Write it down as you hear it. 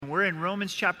We're in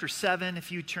Romans chapter 7.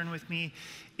 If you turn with me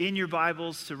in your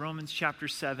Bibles to Romans chapter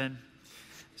 7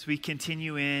 as we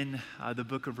continue in the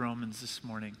book of Romans this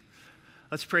morning.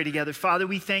 Let's pray together. Father,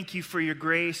 we thank you for your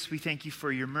grace. We thank you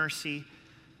for your mercy.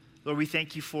 Lord, we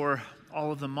thank you for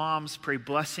all of the moms. Pray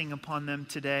blessing upon them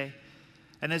today.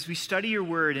 And as we study your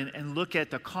word and look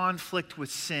at the conflict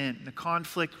with sin, the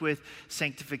conflict with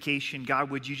sanctification,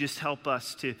 God, would you just help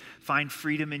us to find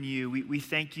freedom in you? We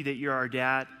thank you that you're our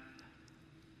dad.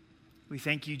 We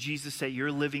thank you, Jesus, that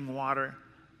you're living water.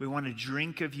 We want to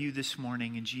drink of you this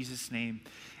morning. In Jesus' name,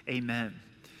 amen.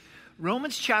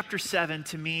 Romans chapter 7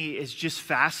 to me is just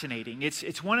fascinating.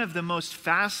 It's one of the most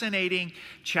fascinating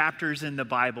chapters in the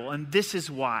Bible. And this is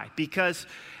why. Because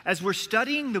as we're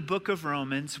studying the book of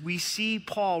Romans, we see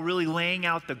Paul really laying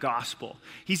out the gospel.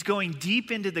 He's going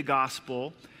deep into the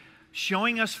gospel,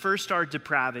 showing us first our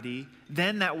depravity,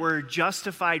 then that we're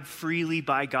justified freely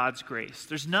by God's grace.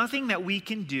 There's nothing that we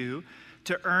can do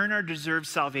to earn or deserve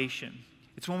salvation.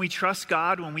 It's when we trust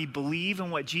God, when we believe in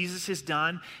what Jesus has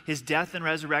done, his death and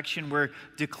resurrection, we're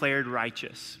declared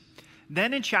righteous.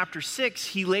 Then in chapter 6,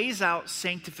 he lays out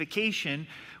sanctification,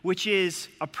 which is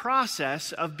a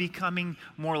process of becoming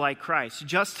more like Christ.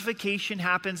 Justification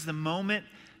happens the moment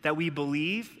that we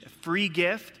believe, a free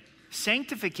gift.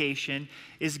 Sanctification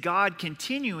is God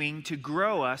continuing to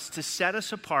grow us, to set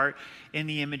us apart in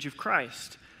the image of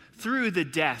Christ through the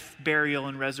death, burial,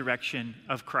 and resurrection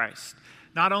of Christ.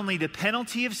 Not only the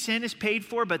penalty of sin is paid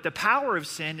for, but the power of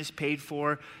sin is paid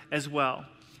for as well.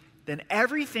 Then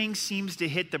everything seems to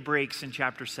hit the brakes in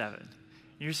chapter 7. And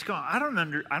you're just going, I don't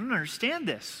understand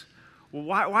this. Well,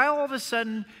 why all of a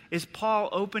sudden is Paul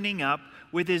opening up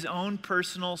with his own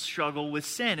personal struggle with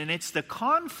sin? And it's the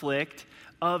conflict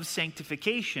of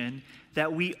sanctification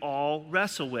that we all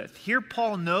wrestle with. Here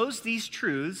Paul knows these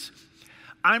truths.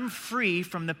 I'm free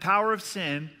from the power of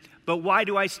sin, but why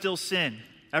do I still sin?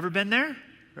 Ever been there?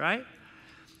 Right?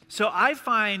 So I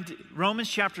find Romans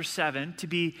chapter 7 to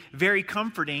be very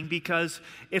comforting, because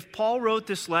if Paul wrote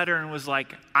this letter and was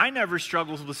like, I never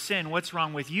struggled with sin, what's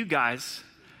wrong with you guys?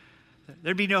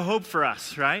 There'd be no hope for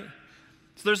us, right?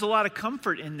 So there's a lot of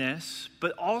comfort in this,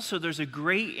 but also there's a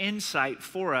great insight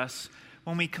for us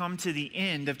when we come to the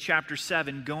end of chapter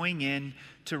 7, going in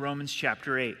to Romans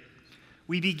chapter 8.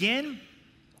 We begin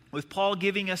with Paul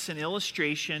giving us an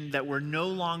illustration that we're no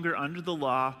longer under the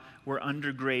law, we're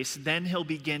under grace. Then he'll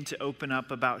begin to open up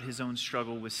about his own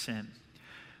struggle with sin.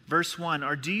 Verse 1,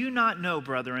 or do you not know,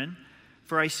 brethren,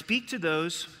 for I speak to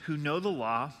those who know the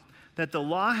law, that the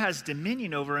law has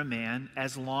dominion over a man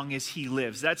as long as he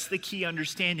lives. That's the key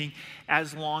understanding,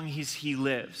 as long as he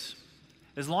lives.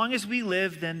 As long as we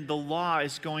live, then the law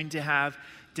is going to have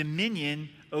dominion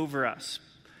over us.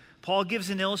 Paul gives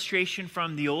an illustration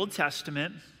from the Old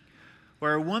Testament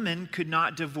where a woman could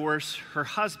not divorce her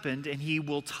husband, and he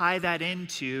will tie that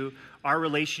into our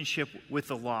relationship with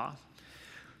the law.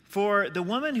 For the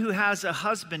woman who has a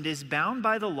husband is bound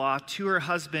by the law to her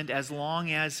husband as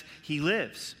long as he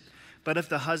lives. But if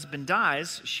the husband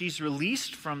dies, she's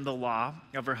released from the law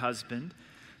of her husband.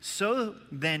 So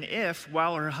then if,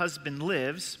 while her husband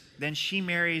lives, then she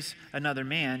marries another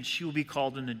man, she will be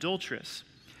called an adulteress.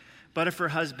 But if her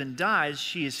husband dies,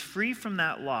 she is free from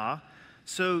that law,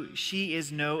 so she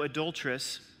is no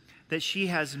adulteress, that she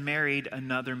has married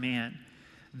another man.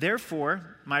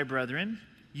 Therefore, my brethren,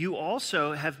 you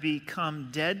also have become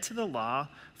dead to the law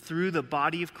through the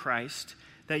body of Christ,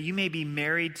 that you may be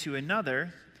married to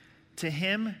another, to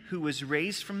him who was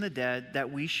raised from the dead,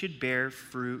 that we should bear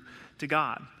fruit to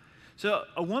God. So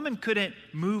a woman couldn't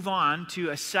move on to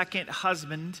a second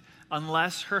husband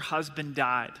unless her husband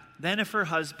died. Then if her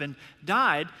husband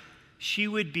died, she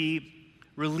would be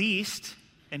released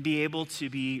and be able to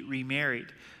be remarried.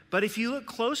 But if you look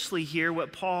closely here,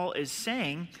 what Paul is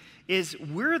saying is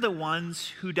we're the ones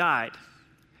who died.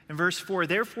 In verse 4,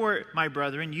 therefore, my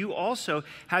brethren, you also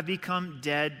have become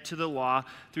dead to the law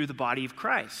through the body of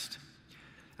Christ.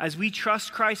 As we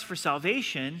trust Christ for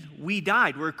salvation, we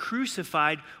died. We're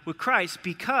crucified with Christ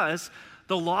because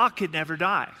the law could never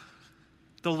die.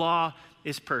 The law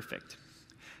is perfect.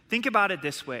 Think about it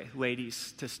this way,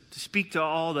 ladies, to speak to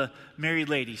all the married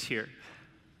ladies here.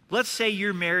 Let's say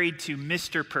you're married to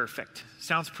Mr. Perfect.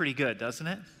 Sounds pretty good, doesn't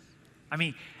it? I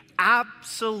mean,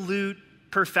 absolute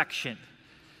perfection.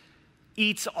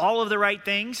 Eats all of the right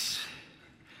things,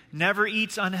 never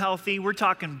eats unhealthy. We're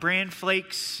talking bran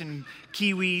flakes and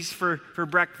kiwis for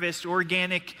breakfast,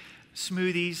 organic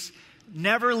smoothies.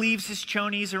 Never leaves his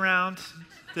chonies around.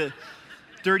 The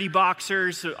dirty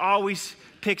boxers, always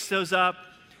picks those up.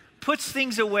 Puts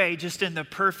things away just in the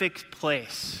perfect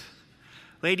place.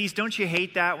 Ladies, don't you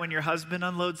hate that when your husband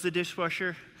unloads the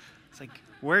dishwasher? It's like,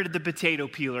 where did the potato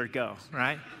peeler go,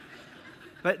 right?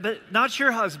 But not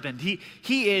your husband.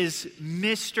 He is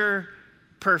Mr.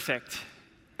 Perfect.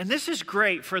 And this is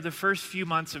great for the first few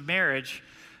months of marriage,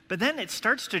 but then it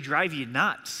starts to drive you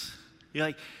nuts. You're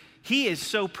like, he is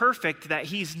so perfect that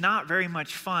he's not very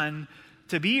much fun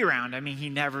to be around. I mean, he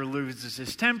never loses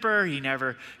his temper. He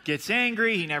never gets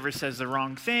angry. He never says the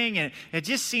wrong thing. And it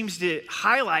just seems to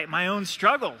highlight my own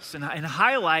struggles and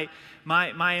highlight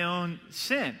my own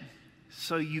sin.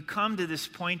 So you come to this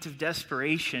point of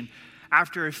desperation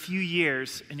after a few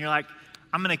years, and you're like,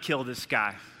 I'm going to kill this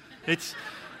guy. It's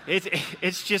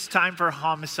just time for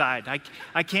homicide.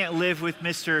 I can't live with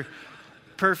Mr.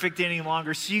 Perfect any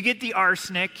longer. So you get the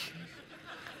arsenic,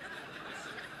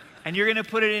 and you're going to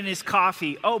put it in his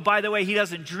coffee. Oh, by the way, he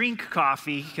doesn't drink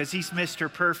coffee because he's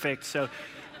Mr. Perfect. So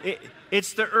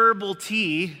it's the herbal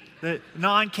tea, the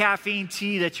non-caffeine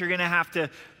tea that you're going to have to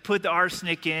put the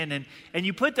arsenic in. And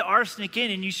you put the arsenic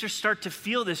in, and you just start to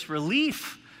feel this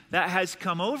relief that has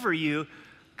come over you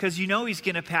because you know he's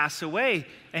going to pass away.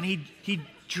 And he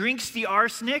drinks the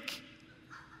arsenic.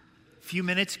 A few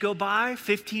minutes go by,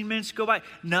 15 minutes go by.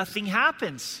 Nothing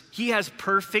happens. He has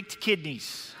perfect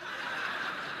kidneys.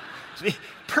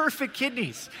 Perfect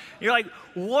kidneys. You're like,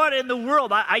 what in the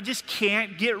world? I just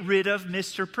can't get rid of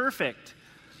Mr. Perfect.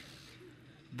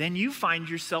 Then you find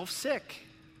yourself sick.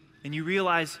 And you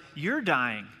realize you're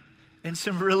dying. And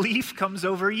some relief comes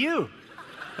over you.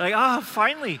 Like,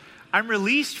 finally, I'm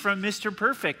released from Mr.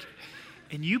 Perfect.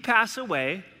 And you pass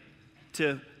away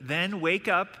to then wake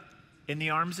up in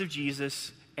the arms of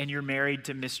Jesus, and you're married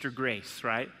to Mr. Grace,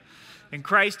 right? And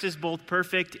Christ is both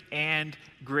perfect and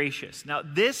gracious. Now,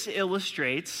 this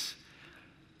illustrates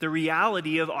the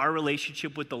reality of our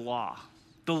relationship with the law.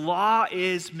 The law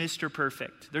is Mr.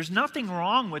 Perfect. There's nothing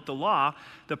wrong with the law.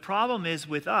 The problem is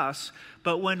with us.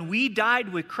 But when we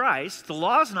died with Christ, the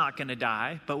law's not going to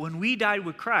die. But when we died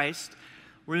with Christ,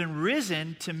 we're then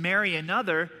risen to marry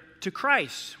another to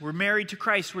Christ. We're married to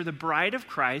Christ. We're the bride of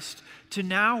Christ. To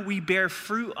now we bear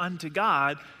fruit unto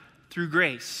God through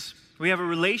grace. We have a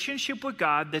relationship with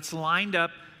God that's lined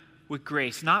up with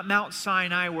grace. Not Mount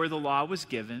Sinai where the law was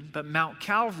given, but Mount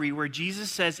Calvary where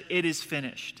Jesus says it is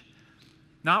finished.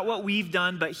 Not what we've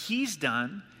done, but he's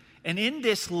done. And in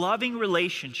this loving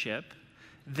relationship,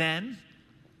 then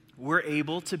we're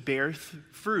able to bear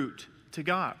fruit to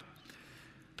God.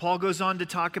 Paul goes on to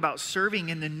talk about serving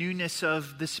in the newness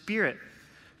of the Spirit.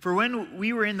 For when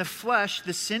we were in the flesh,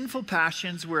 the sinful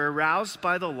passions were aroused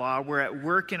by the law, were at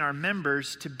work in our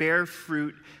members to bear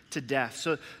fruit to death.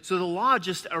 So the law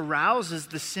just arouses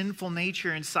the sinful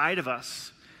nature inside of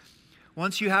us.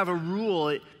 Once you have a rule,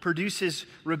 it produces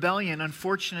rebellion,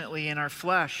 unfortunately, in our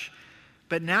flesh.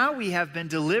 But now we have been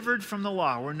delivered from the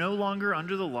law. We're no longer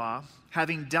under the law,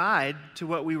 having died to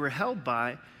what we were held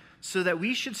by, so that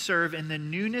we should serve in the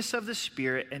newness of the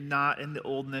Spirit and not in the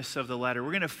oldness of the letter. We're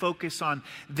going to focus on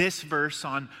this verse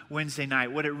on Wednesday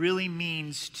night, what it really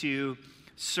means to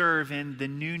serve in the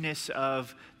newness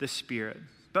of the Spirit.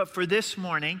 But for this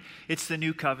morning, it's the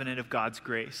new covenant of God's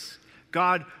grace.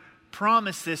 God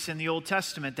promised this in the Old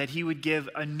Testament, that he would give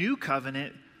a new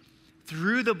covenant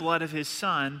through the blood of his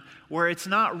Son, where it's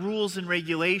not rules and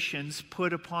regulations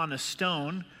put upon a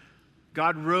stone.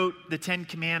 God wrote the 10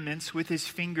 Commandments with his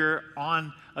finger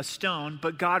on a stone,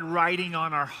 but God writing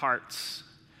on our hearts,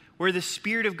 where the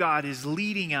Spirit of God is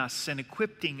leading us and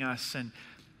equipping us and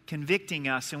convicting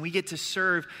us, and we get to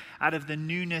serve out of the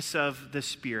newness of the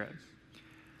Spirit.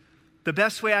 The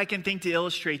best way I can think to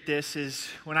illustrate this is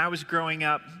when I was growing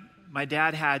up, my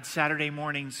dad had Saturday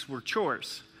mornings were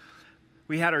chores.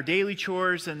 We had our daily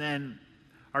chores and then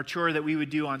our chore that we would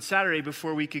do on Saturday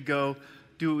before we could go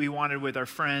do what we wanted with our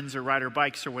friends or ride our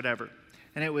bikes or whatever.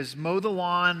 And it was mow the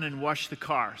lawn and wash the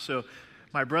car. So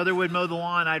my brother would mow the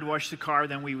lawn, I'd wash the car,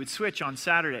 then we would switch on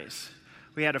Saturdays.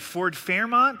 We had a Ford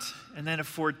Fairmont and then a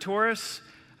Ford Taurus.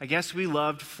 I guess we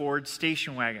loved Ford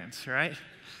station wagons, right?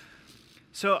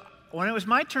 So when it was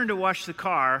my turn to wash the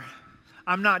car,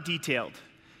 I'm not detailed.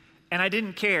 And I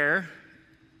didn't care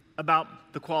about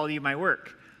the quality of my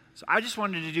work. So I just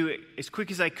wanted to do it as quick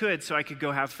as I could so I could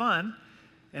go have fun.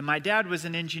 And my dad was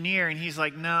an engineer, and he's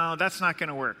like, no, that's not going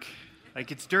to work.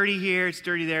 Like, it's dirty here, it's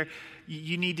dirty there.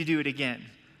 You need to do it again.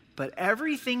 But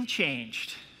everything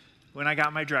changed when I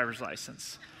got my driver's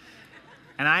license.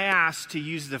 And I asked to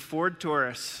use the Ford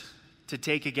Taurus to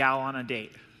take a gal on a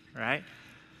date, right?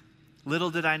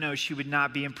 Little did I know she would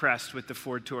not be impressed with the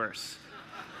Ford Taurus.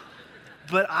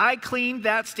 But I cleaned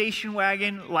that station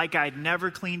wagon like I'd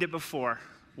never cleaned it before.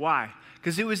 Why?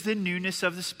 Because it was the newness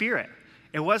of the Spirit.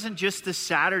 It wasn't just the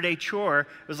Saturday chore.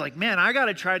 It was like, man, I got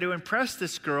to try to impress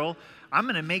this girl. I'm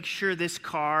going to make sure this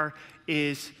car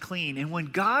is clean. And when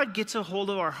God gets a hold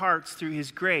of our hearts through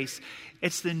his grace,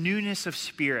 it's the newness of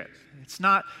spirit. It's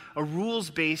not a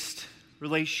rules-based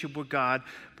relationship with God,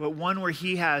 but one where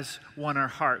he has won our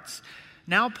hearts.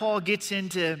 Now Paul gets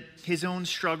into his own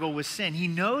struggle with sin. He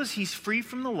knows he's free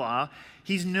from the law.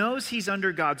 He knows he's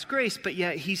under God's grace, but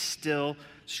yet he's still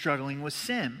struggling with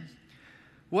sin.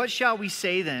 What shall we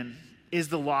say then? Is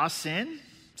the law sin?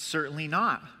 Certainly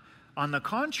not. On the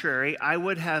contrary, I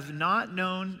would have not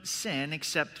known sin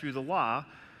except through the law,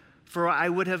 for I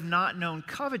would have not known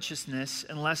covetousness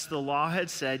unless the law had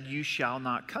said, you shall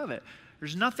not covet.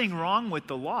 There's nothing wrong with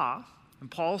the law.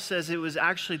 And Paul says it was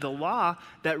actually the law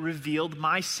that revealed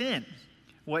my sin.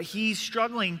 What he's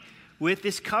struggling with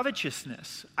is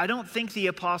covetousness. I don't think the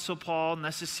Apostle Paul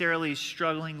necessarily is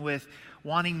struggling with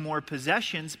wanting more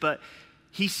possessions, but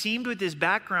he seemed with his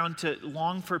background to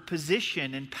long for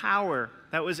position and power.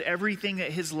 That was everything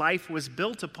that his life was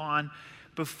built upon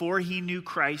before he knew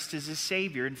Christ as his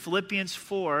Savior. In Philippians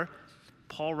 4,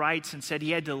 Paul writes and said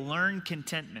he had to learn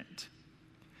contentment.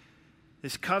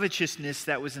 This covetousness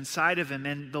that was inside of him,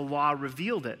 and the law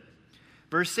revealed it.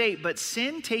 Verse 8, but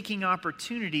sin taking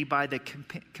opportunity by the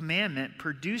commandment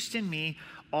produced in me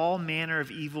all manner of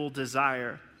evil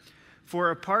desire.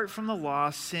 For apart from the law,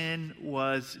 sin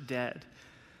was dead.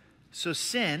 So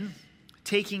sin,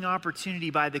 taking opportunity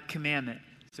by the commandment.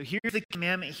 So here's the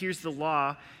commandment, here's the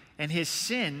law, and his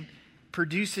sin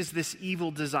produces this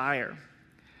evil desire.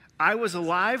 I was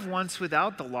alive once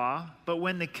without the law, but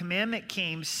when the commandment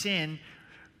came, sin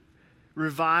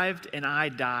revived and I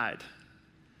died.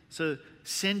 So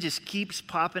sin just keeps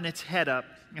popping its head up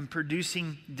and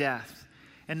producing death.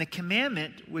 And the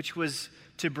commandment, which was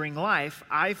to bring life,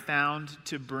 I found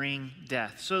to bring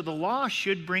death. So the law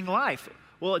should bring life.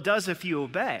 Well, it does if you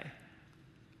obey.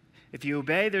 If you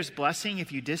obey, there's blessing.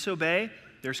 If you disobey,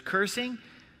 there's cursing.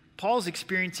 Paul's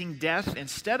experiencing death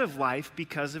instead of life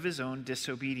because of his own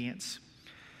disobedience.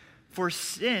 For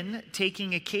sin,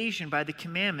 taking occasion by the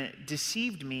commandment,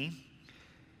 deceived me,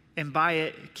 and by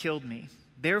it killed me.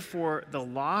 Therefore, the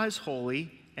law is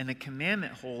holy, and the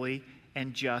commandment holy,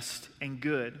 and just and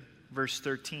good. Verse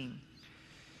 13.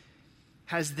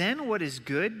 Has then what is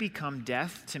good become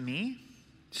death to me?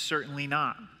 Certainly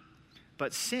not.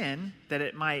 But sin, that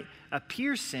it might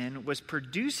appear sin, was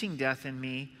producing death in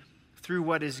me through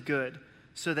what is good,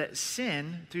 so that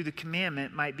sin, through the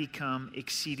commandment, might become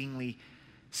exceedingly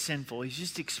sinful. He's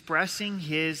just expressing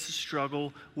his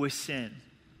struggle with sin.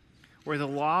 Where the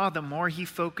law, the more he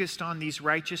focused on these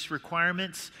righteous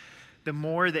requirements, the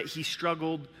more that he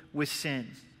struggled with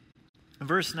sin.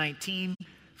 Verse 19,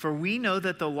 for we know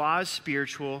that the law is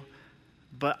spiritual,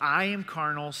 but I am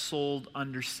carnal, sold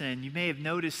under sin. You may have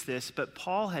noticed this, but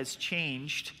Paul has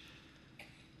changed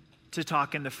to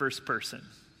talk in the first person.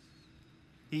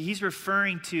 He's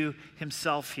referring to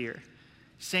himself here,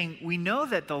 saying, we know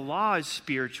that the law is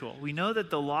spiritual. We know that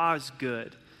the law is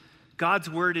good. God's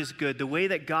word is good. The way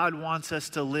that God wants us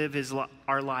to live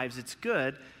our lives, it's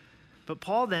good. But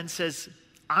Paul then says,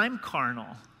 I'm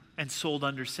carnal and sold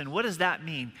under sin. What does that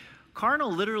mean?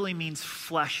 Carnal literally means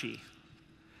fleshy.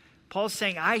 Paul's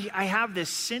saying, I have this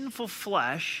sinful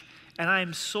flesh and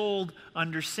I'm sold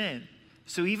under sin.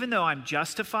 So even though I'm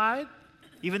justified,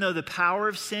 even though the power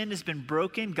of sin has been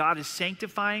broken, God is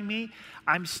sanctifying me,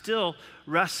 I'm still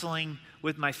wrestling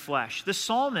with my flesh. The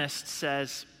psalmist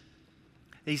says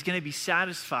that he's going to be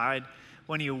satisfied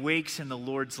when he awakes in the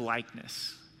Lord's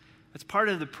likeness. That's part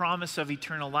of the promise of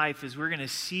eternal life, is we're going to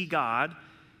see God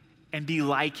and be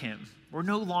like him. We're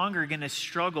no longer going to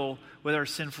struggle with our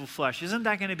sinful flesh. Isn't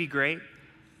that going to be great?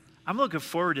 I'm looking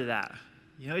forward to that.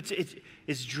 You know,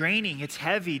 it's draining, it's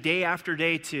heavy day after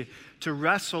day to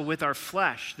wrestle with our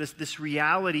flesh, this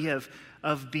reality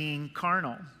of being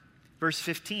carnal. Verse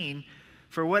 15,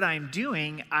 for what I'm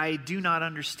doing, I do not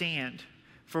understand.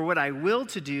 For what I will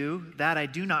to do, that I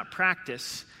do not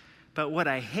practice. But what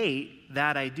I hate,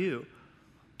 that I do.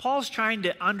 Paul's trying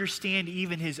to understand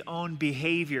even his own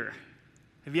behavior.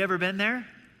 Have you ever been there?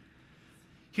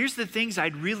 Here's the things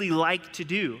I'd really like to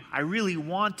do. I really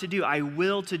want to do. I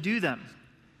will to do them.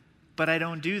 But I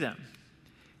don't do them.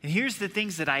 And here's the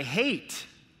things that I hate.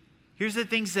 Here's the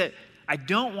things that I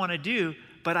don't want to do,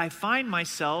 but I find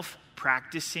myself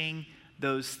practicing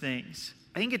those things.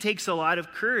 I think it takes a lot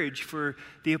of courage for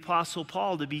the Apostle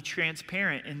Paul to be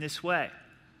transparent in this way.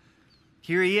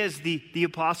 Here he is, the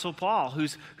Apostle Paul,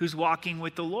 who's walking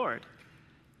with the Lord.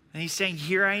 And he's saying,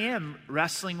 here I am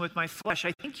wrestling with my flesh.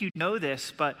 I think you know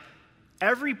this, but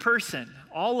every person,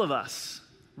 all of us,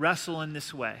 wrestle in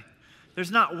this way.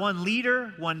 There's not one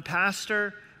leader, one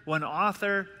pastor, one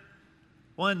author,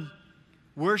 one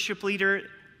worship leader,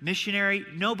 missionary,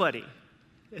 nobody.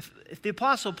 if the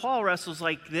Apostle Paul wrestles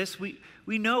like this, we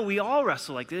know we all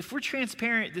wrestle like this. If we're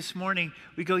transparent this morning,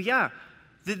 we go, yeah,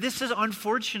 this is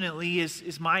unfortunately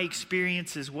is my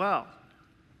experience as well.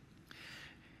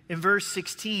 In verse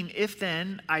 16, if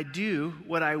then I do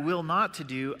what I will not to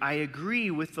do, I agree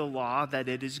with the law that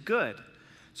it is good.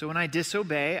 So when I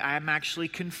disobey, I am actually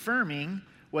confirming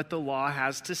what the law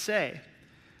has to say.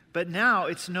 But now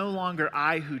it's no longer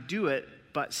I who do it,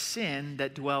 but sin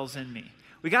that dwells in me.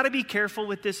 We got to be careful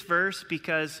with this verse,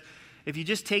 because if you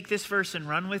just take this verse and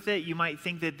run with it, you might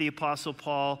think that the Apostle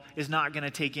Paul is not going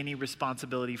to take any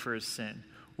responsibility for his sin.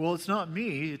 Well, it's not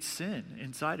me, it's sin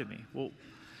inside of me.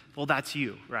 Well, that's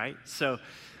you, right? So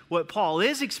what Paul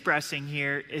is expressing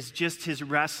here is just his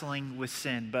wrestling with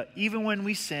sin. But even when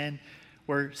we sin,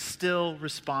 we're still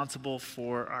responsible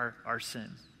for our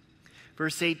sin.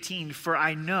 Verse 18, for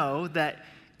I know that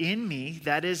in me,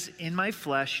 that is in my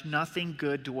flesh, nothing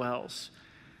good dwells.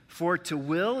 For to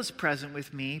will is present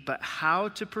with me, but how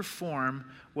to perform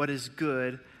what is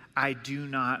good I do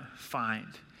not find.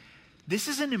 This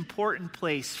is an important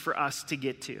place for us to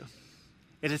get to.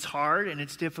 It is hard and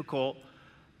it's difficult,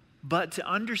 but to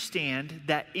understand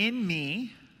that in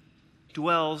me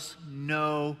dwells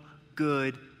no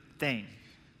good thing,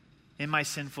 in my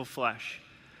sinful flesh.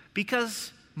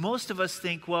 Because most of us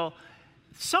think, well,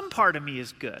 some part of me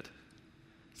is good,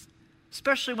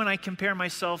 especially when I compare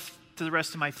myself to the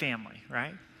rest of my family,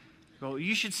 right? Well,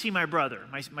 you should see my brother,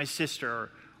 my sister,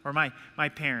 or my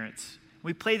parents.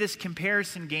 We play this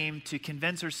comparison game to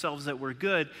convince ourselves that we're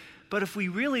good. But if we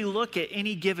really look at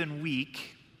any given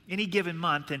week, any given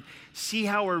month, and see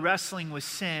how we're wrestling with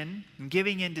sin and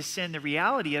giving into sin, the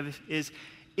reality of it is,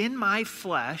 in my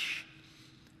flesh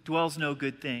dwells no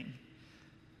good thing.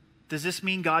 Does this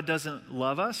mean God doesn't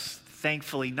love us?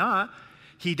 Thankfully not.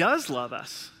 He does love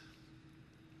us.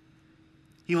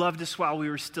 He loved us while we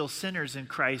were still sinners, and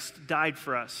Christ died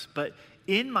for us. But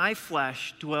in my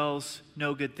flesh dwells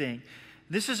no good thing.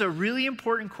 This is a really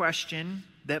important question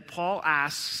that Paul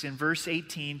asks in verse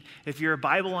 18. If you're a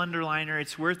Bible underliner,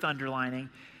 it's worth underlining.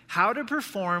 How to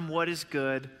perform what is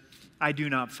good, I do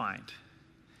not find.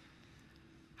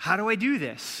 How do I do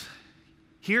this?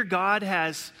 Here God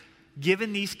has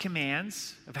given these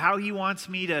commands of how he wants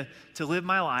me to live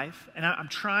my life, and I'm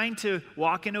trying to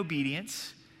walk in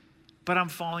obedience, but I'm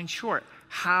falling short.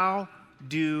 How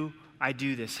do I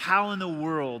do this? How in the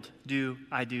world do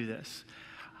I do this?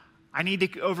 I need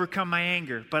to overcome my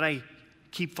anger, but I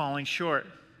keep falling short.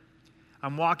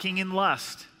 I'm walking in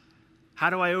lust. How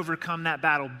do I overcome that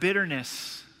battle?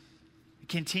 Bitterness. I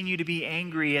continue to be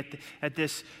angry at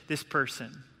this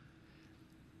person.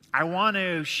 I want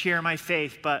to share my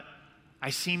faith, but I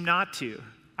seem not to.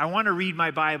 I want to read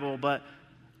my Bible, but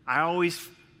I always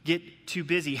get too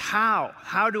busy. How?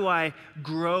 How do I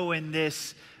grow in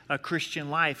this Christian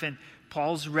life? And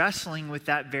Paul's wrestling with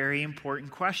that very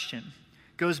important question.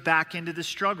 Goes back into the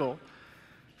struggle.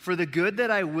 For the good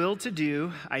that I will to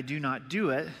do, I do not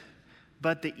do it,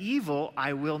 but the evil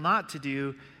I will not to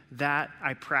do, that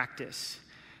I practice.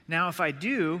 Now, if I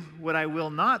do what I will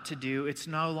not to do, it's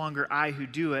no longer I who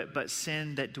do it, but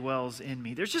sin that dwells in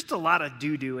me. There's just a lot of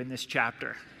doo-doo in this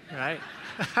chapter, right?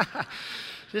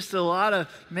 Just a lot of,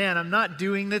 man, I'm not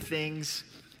doing the things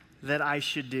that I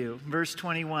should do. Verse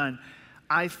 21,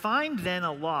 I find then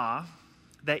a law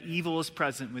that evil is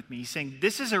present with me. He's saying,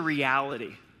 this is a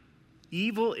reality.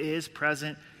 Evil is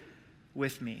present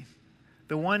with me,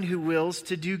 the one who wills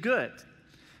to do good.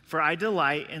 For I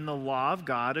delight in the law of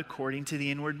God according to the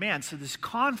inward man. So this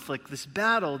conflict, this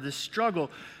battle, this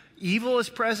struggle, evil is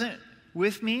present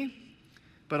with me,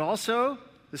 but also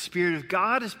the Spirit of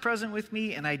God is present with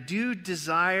me, and I do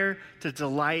desire to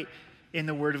delight in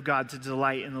the Word of God, to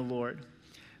delight in the Lord.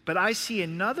 But I see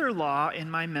another law in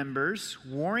my members,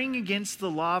 warring against the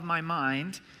law of my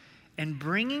mind, and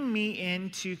bringing me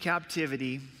into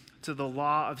captivity to the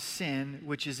law of sin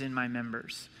which is in my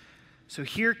members. So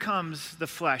here comes the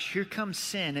flesh, here comes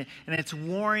sin, and it's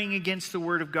warring against the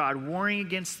Word of God, warring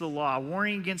against the law,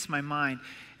 warring against my mind,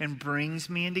 and brings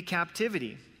me into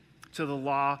captivity to the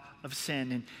law of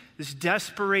sin. And this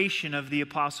desperation of the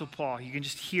Apostle Paul, you can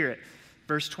just hear it.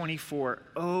 Verse 24,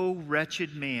 "O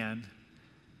wretched man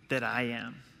that I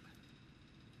am."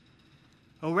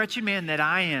 "O wretched man that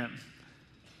I am."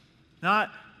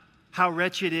 Not how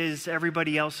wretched is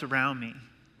everybody else around me,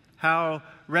 how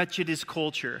wretched is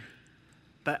culture,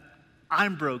 but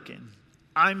I'm broken,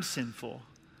 I'm sinful,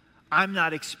 I'm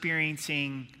not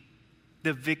experiencing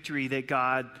the victory that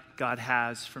God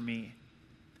has for me.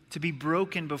 To be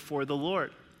broken before the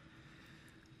Lord.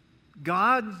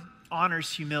 God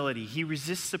honors humility. He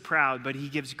resists the proud, but he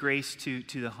gives grace to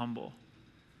the humble.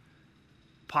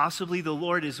 Possibly the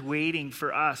Lord is waiting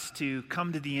for us to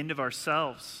come to the end of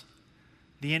ourselves,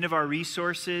 the end of our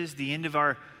resources, the end of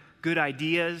our good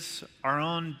ideas, our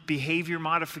own behavior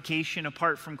modification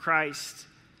apart from Christ,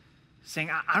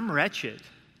 saying, I'm wretched,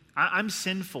 I'm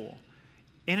sinful.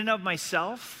 In and of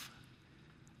myself,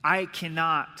 I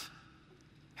cannot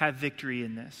have victory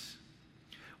in this.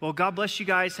 Well, God bless you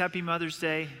guys. Happy Mother's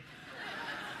Day.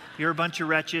 You're a bunch of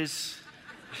wretches.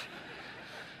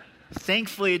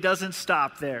 Thankfully, it doesn't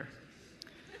stop there.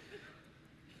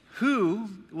 Who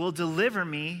will deliver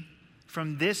me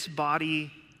from this body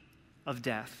of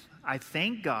death? I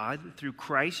thank God through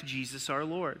Christ Jesus our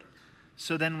Lord.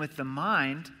 So then with the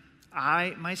mind,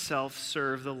 I myself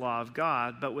serve the law of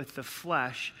God, but with the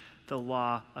flesh, the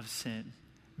law of sin.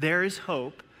 There is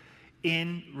hope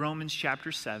in Romans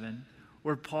chapter 7,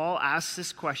 where Paul asks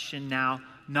this question now,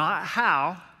 not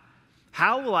how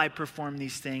will I perform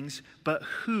these things, but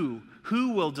who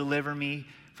will deliver me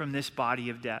from this body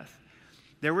of death?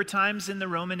 There were times in the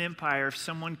Roman Empire, if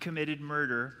someone committed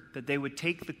murder, that they would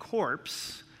take the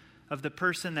corpse of the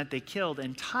person that they killed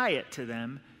and tie it to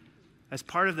them as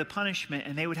part of the punishment,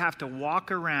 and they would have to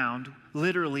walk around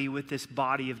literally with this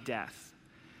body of death.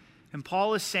 And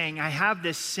Paul is saying, I have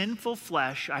this sinful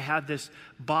flesh, I have this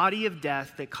body of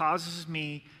death that causes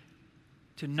me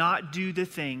to not do the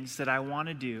things that I want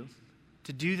to do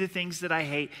the things that I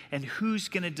hate, and who's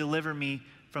going to deliver me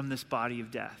from this body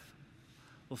of death?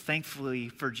 Well, thankfully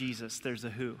for Jesus, there's a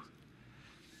who.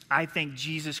 I thank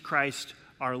Jesus Christ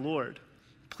our Lord.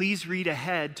 Please read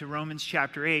ahead to Romans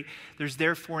chapter 8. There's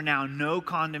therefore now no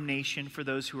condemnation for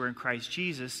those who are in Christ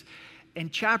Jesus.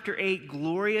 And chapter 8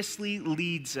 gloriously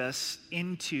leads us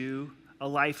into a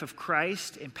life of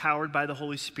Christ empowered by the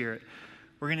Holy Spirit.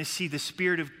 We're going to see the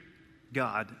Spirit of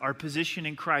God, our position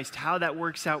in Christ, how that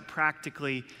works out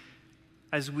practically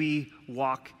as we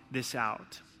walk this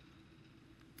out.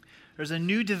 There's a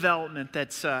new development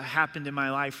that's happened in my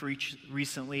life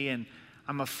recently, and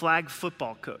I'm a flag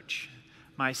football coach.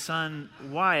 My son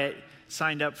Wyatt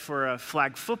signed up for a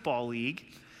flag football league.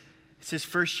 It's his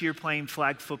first year playing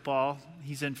flag football.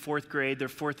 He's in fourth grade. They're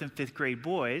fourth and fifth grade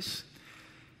boys.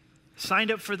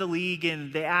 Signed up for the league,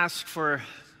 and they asked for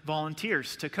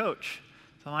volunteers to coach.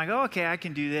 So I'm like, oh, okay, I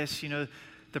can do this. You know,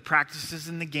 the practices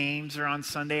and the games are on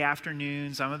Sunday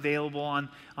afternoons. I'm available on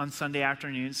Sunday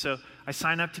afternoons. So I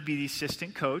signed up to be the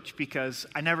assistant coach because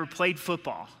I never played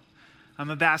football.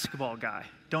 I'm a basketball guy.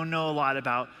 Don't know a lot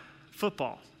about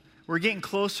football. We're getting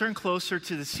closer and closer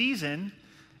to the season,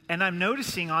 and I'm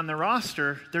noticing on the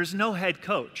roster, there's no head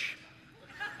coach.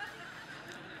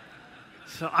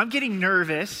 So I'm getting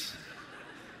nervous.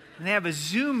 And they have a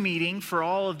Zoom meeting for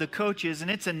all of the coaches, and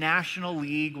it's a national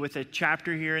league with a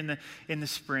chapter here in the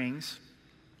Springs.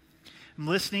 I'm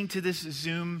listening to this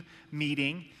Zoom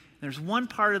meeting. There's one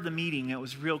part of the meeting that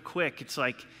was real quick. It's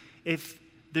like, if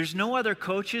there's no other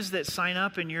coaches that sign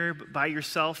up and you're by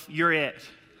yourself, you're it.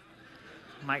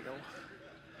 I'm like,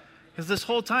 because this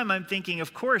whole time I'm thinking,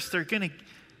 of course, they're going to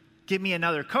give me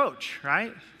another coach,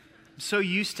 right? I'm so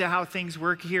used to how things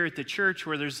work here at the church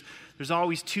where there's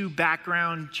always two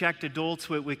background checked adults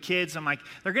with kids. I'm like,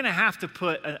 they're going to have to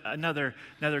put another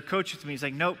coach with me. He's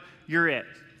like, nope, you're it.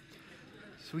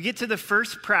 So we get to the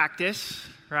first practice,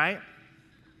 right?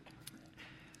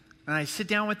 And I sit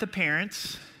down with the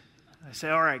parents. I say,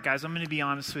 all right, guys, I'm going to be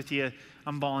honest with you.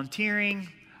 I'm volunteering.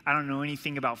 I don't know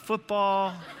anything about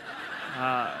football.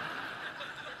 I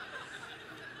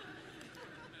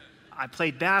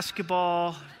played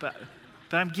basketball, but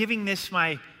I'm giving this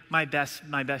my best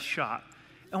shot.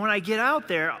 And when I get out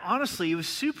there, honestly, it was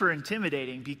super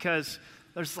intimidating because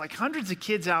there's like hundreds of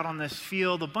kids out on this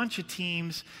field, a bunch of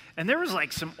teams, and there was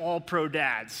like some all-pro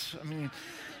dads. I mean,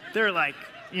 they're like,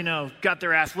 you know, got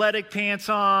their athletic pants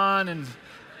on, and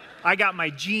I got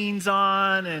my jeans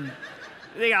on, and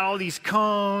they got all these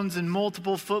cones and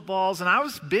multiple footballs, and I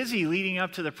was busy leading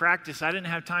up to the practice. I didn't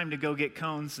have time to go get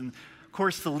cones, and of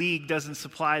course the league doesn't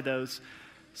supply those.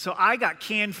 So I got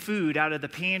canned food out of the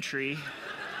pantry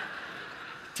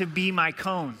to be my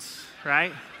cones,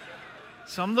 right?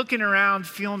 So I'm looking around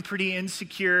feeling pretty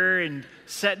insecure and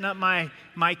setting up my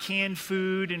canned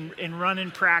food and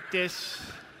running practice.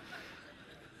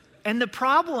 And the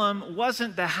problem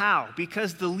wasn't the how,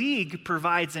 because the league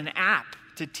provides an app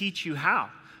to teach you how.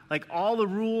 Like all the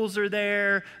rules are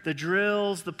there, the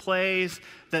drills, the plays,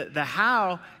 the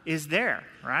how is there,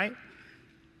 right?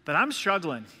 But I'm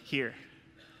struggling here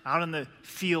out on the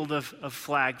field of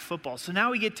flag football. So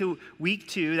now we get to week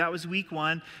 2. That was week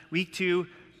 1. Week 2,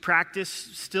 practice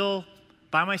still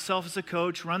by myself as a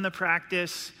coach, run the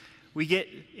practice. We get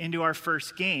into our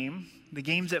first game. The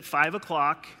game's at 5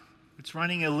 o'clock. It's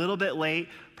running a little bit late,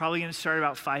 probably going to start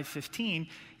about 5:15.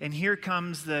 And here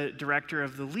comes the director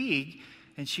of the league.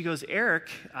 And she goes, Eric,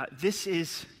 this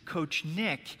is Coach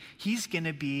Nick. He's going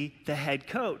to be the head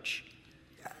coach.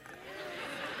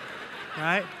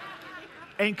 Right?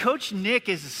 And Coach Nick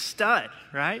is a stud,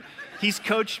 right? He's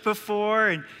coached before,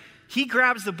 and he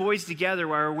grabs the boys together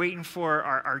while we're waiting for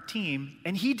our team,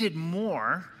 and he did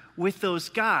more with those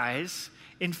guys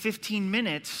in 15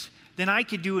 minutes than I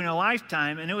could do in a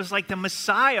lifetime, and it was like the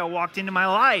Messiah walked into my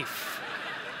life.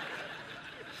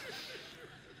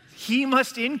 He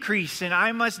must increase, and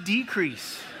I must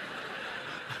decrease.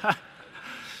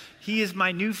 He is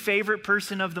my new favorite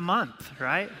person of the month,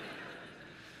 right?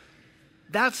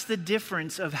 That's the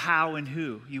difference of how and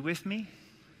who. You with me?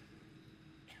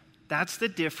 That's the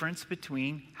difference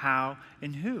between how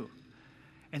and who.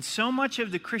 And so much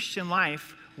of the Christian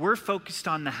life, we're focused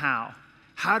on the how.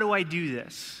 How do I do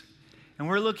this? And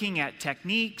we're looking at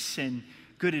techniques and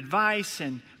good advice.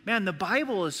 And man, the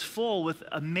Bible is full with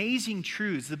amazing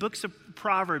truths. The books of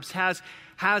Proverbs has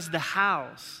the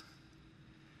hows.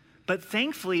 But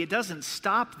thankfully, it doesn't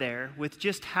stop there with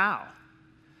just how.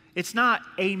 It's not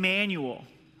a manual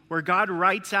where God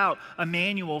writes out a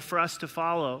manual for us to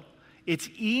follow. It's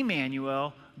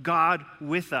Emmanuel, God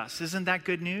with us. Isn't that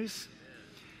good news?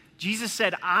 Jesus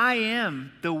said, I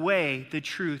am the way, the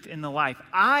truth, and the life.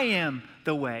 I am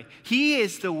the way. He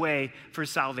is the way for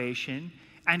salvation,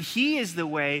 and He is the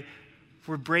way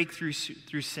for breakthrough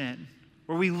through sin,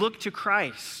 where we look to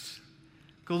Christ.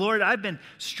 Go, Lord, I've been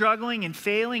struggling and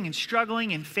failing and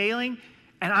struggling and failing,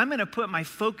 and I'm going to put my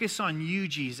focus on you,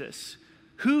 Jesus.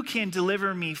 Who can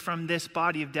deliver me from this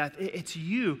body of death? It's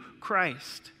you,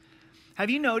 Christ.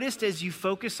 Have you noticed as you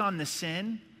focus on the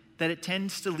sin that it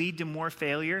tends to lead to more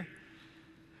failure?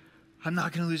 I'm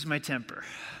not going to lose my temper.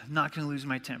 I'm not going to lose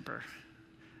my temper.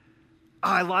 Oh,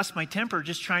 I lost my temper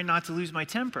just trying not to lose my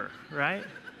temper, right?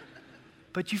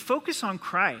 But you focus on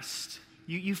Christ.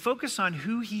 You focus on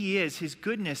who He is, His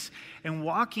goodness, and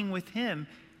walking with Him.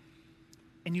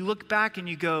 And you look back and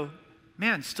you go,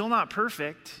 man, still not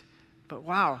perfect, but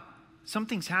wow,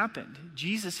 something's happened.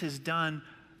 Jesus has done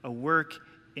a work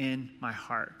in my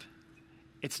heart.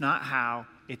 It's not how,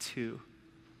 it's who.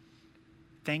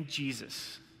 Thank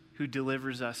Jesus who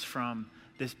delivers us from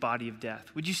this body of death.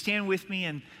 Would you stand with me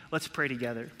and let's pray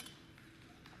together?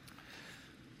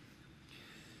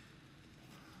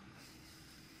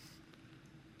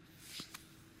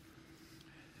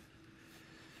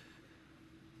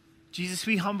 Jesus,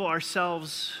 we humble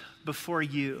ourselves before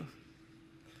you.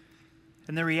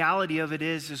 And the reality of it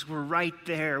is we're right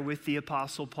there with the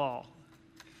Apostle Paul.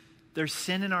 There's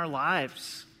sin in our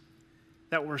lives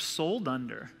that we're sold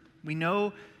under. We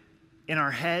know in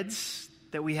our heads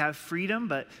that we have freedom,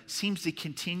 but seems to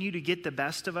continue to get the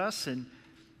best of us. And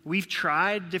we've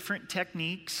tried different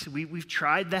techniques. We've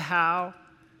tried the how.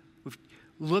 We've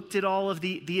looked at all of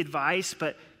the advice,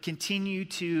 but continue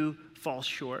to fall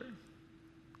short.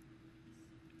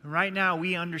 Right now,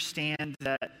 we understand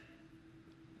that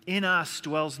in us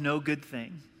dwells no good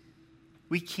thing.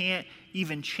 We can't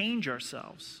even change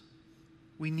ourselves.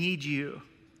 We need you.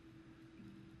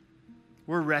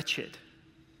 We're wretched.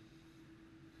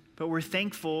 But we're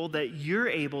thankful that you're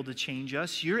able to change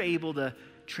us. You're able to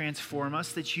transform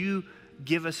us, that you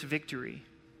give us victory.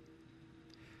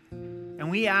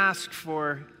 And we ask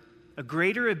for a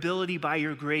greater ability by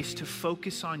your grace to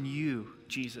focus on you,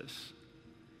 Jesus.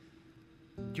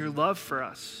 Your love for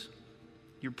us,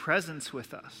 your presence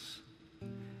with us,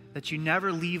 that you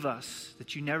never leave us,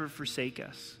 that you never forsake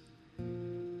us.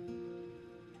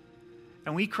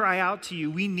 And we cry out to you,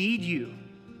 we need you.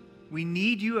 We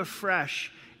need you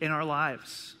afresh in our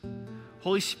lives.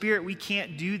 Holy Spirit, we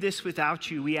can't do this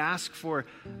without you. We ask for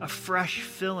a fresh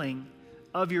filling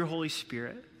of your Holy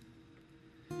Spirit.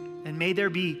 And may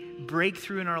there be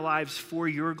breakthrough in our lives for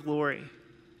your glory,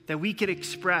 that we could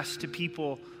express to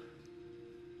people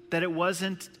that it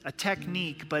wasn't a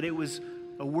technique, but it was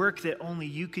a work that only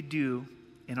you could do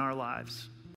in our lives.